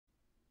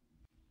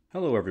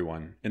Hello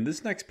everyone. In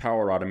this next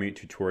Power Automate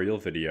tutorial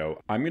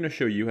video, I'm going to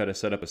show you how to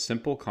set up a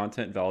simple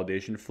content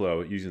validation flow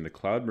using the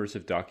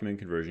Cloudmersive document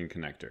conversion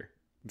connector.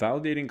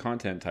 Validating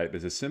content type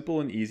is a simple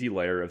and easy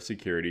layer of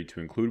security to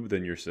include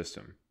within your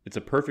system. It's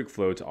a perfect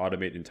flow to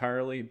automate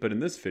entirely, but in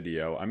this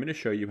video, I'm going to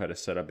show you how to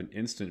set up an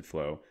instant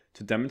flow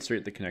to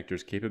demonstrate the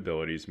connector's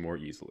capabilities more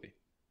easily.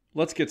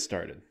 Let's get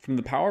started. From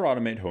the Power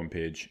Automate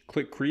homepage,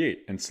 click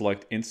Create and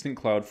select Instant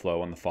Cloud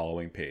Flow on the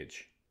following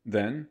page.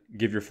 Then,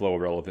 give your flow a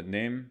relevant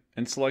name,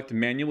 and select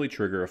Manually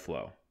Trigger a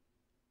Flow.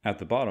 At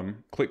the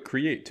bottom, click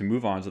Create to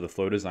move on to the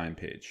flow design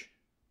page.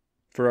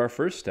 For our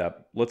first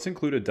step, let's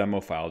include a demo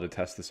file to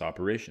test this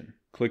operation.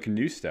 Click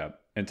New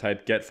Step, and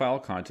type Get File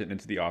Content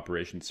into the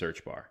operation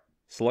search bar.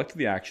 Select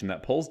the action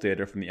that pulls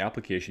data from the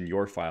application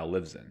your file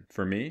lives in.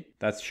 For me,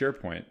 that's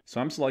SharePoint,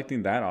 so I'm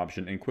selecting that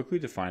option and quickly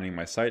defining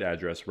my site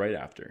address right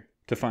after.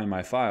 To find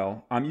my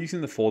file, I'm using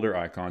the folder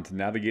icon to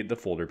navigate the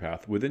folder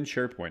path within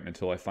SharePoint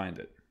until I find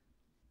it.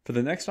 For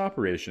the next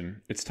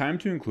operation, it's time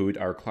to include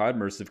our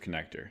Cloudmersive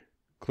connector.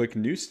 Click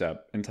New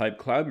Step and type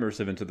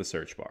Cloudmersive into the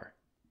search bar.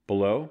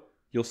 Below,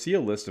 you'll see a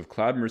list of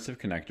Cloudmersive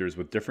connectors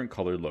with different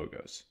colored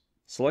logos.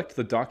 Select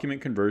the document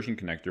conversion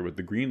connector with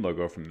the green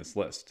logo from this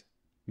list.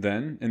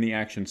 Then, in the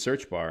action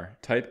search bar,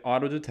 type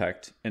Auto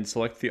Detect and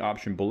select the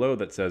option below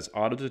that says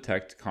Auto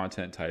Detect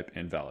Content Type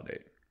and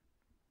Validate.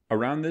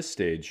 Around this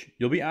stage,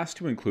 you'll be asked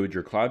to include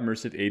your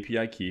Cloudmersive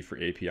API key for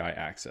API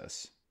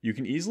access. You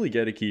can easily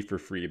get a key for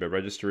free by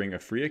registering a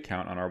free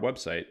account on our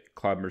website,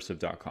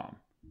 cloudmersive.com.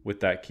 With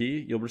that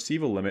key, you'll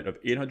receive a limit of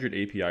 800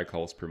 API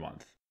calls per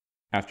month.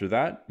 After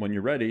that, when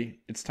you're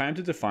ready, it's time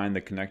to define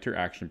the connector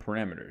action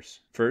parameters.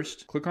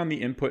 First, click on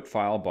the Input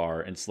File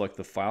bar and select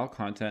the File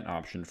Content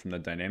option from the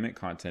Dynamic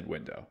Content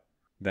window.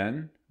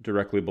 Then,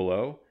 directly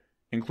below,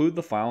 include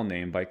the file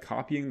name by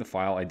copying the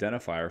file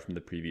identifier from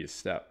the previous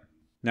step.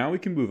 Now we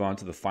can move on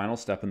to the final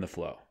step in the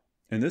flow.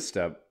 In this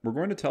step, we're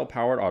going to tell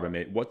Power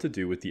Automate what to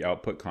do with the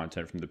output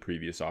content from the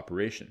previous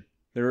operation.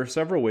 There are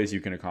several ways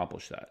you can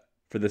accomplish that.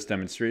 For this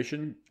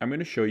demonstration, I'm going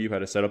to show you how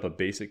to set up a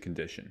basic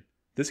condition.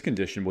 This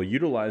condition will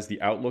utilize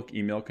the Outlook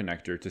email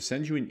connector to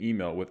send you an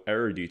email with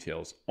error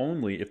details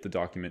only if the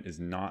document is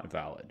not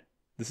valid.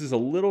 This is a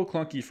little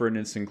clunky for an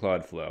instant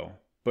cloud flow,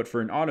 but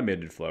for an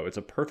automated flow, it's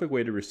a perfect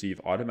way to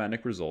receive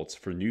automatic results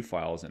for new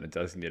files in a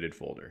designated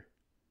folder.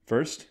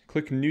 First,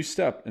 click New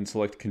Step and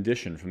select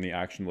Condition from the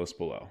action list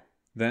below.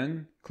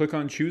 Then, click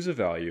on Choose a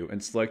Value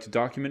and select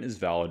Document is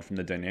Valid from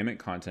the Dynamic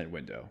Content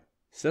window.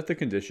 Set the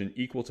condition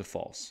equal to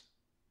false.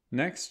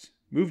 Next,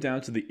 move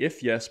down to the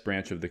If Yes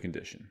branch of the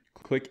condition.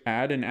 Click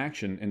Add an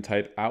Action and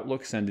type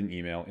Outlook Send an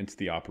Email into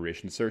the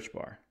operation search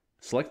bar.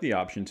 Select the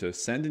option to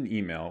Send an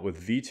Email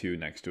with V2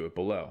 next to it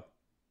below.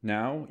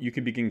 Now, you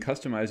can begin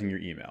customizing your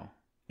email.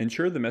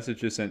 Ensure the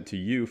message is sent to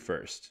you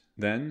first.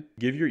 Then,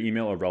 give your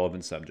email a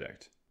relevant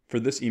subject. For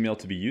this email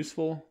to be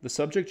useful, the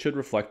subject should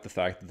reflect the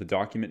fact that the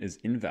document is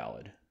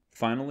invalid.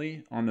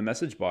 Finally, on the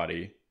message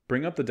body,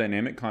 bring up the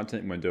Dynamic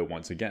Content window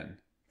once again.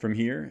 From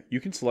here,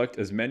 you can select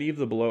as many of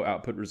the below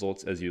output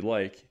results as you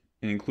like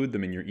and include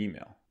them in your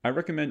email. I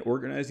recommend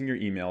organizing your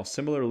email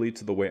similarly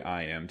to the way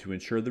I am to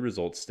ensure the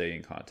results stay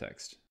in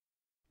context.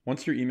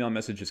 Once your email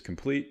message is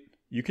complete,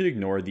 you can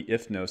ignore the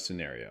if-no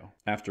scenario.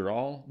 After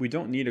all, we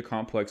don't need a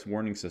complex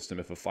warning system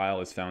if a file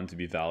is found to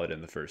be valid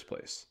in the first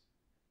place.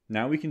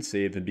 Now we can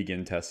save and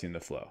begin testing the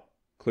flow.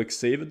 Click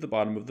Save at the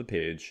bottom of the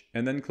page,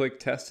 and then click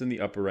Test in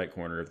the upper right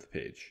corner of the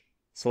page.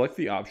 Select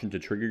the option to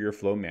trigger your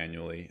flow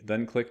manually,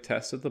 then click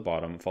Test at the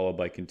bottom followed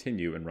by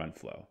Continue and Run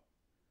Flow.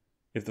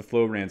 If the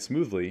flow ran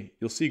smoothly,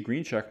 you'll see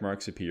green check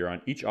marks appear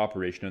on each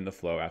operation in the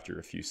flow after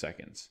a few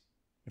seconds.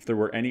 If there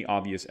were any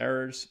obvious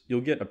errors, you'll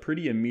get a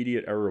pretty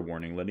immediate error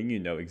warning letting you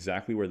know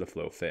exactly where the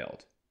flow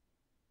failed.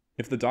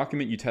 If the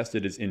document you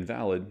tested is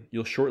invalid,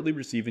 you'll shortly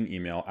receive an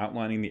email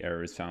outlining the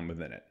errors found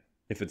within it.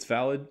 If it's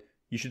valid,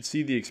 you should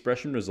see the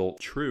expression result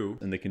true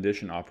in the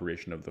condition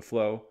operation of the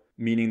flow,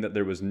 meaning that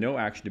there was no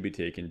action to be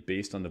taken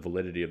based on the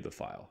validity of the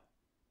file.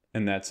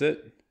 And that's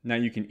it. Now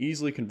you can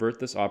easily convert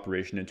this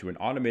operation into an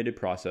automated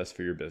process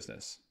for your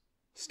business.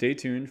 Stay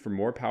tuned for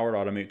more Power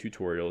Automate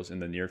tutorials in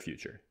the near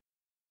future.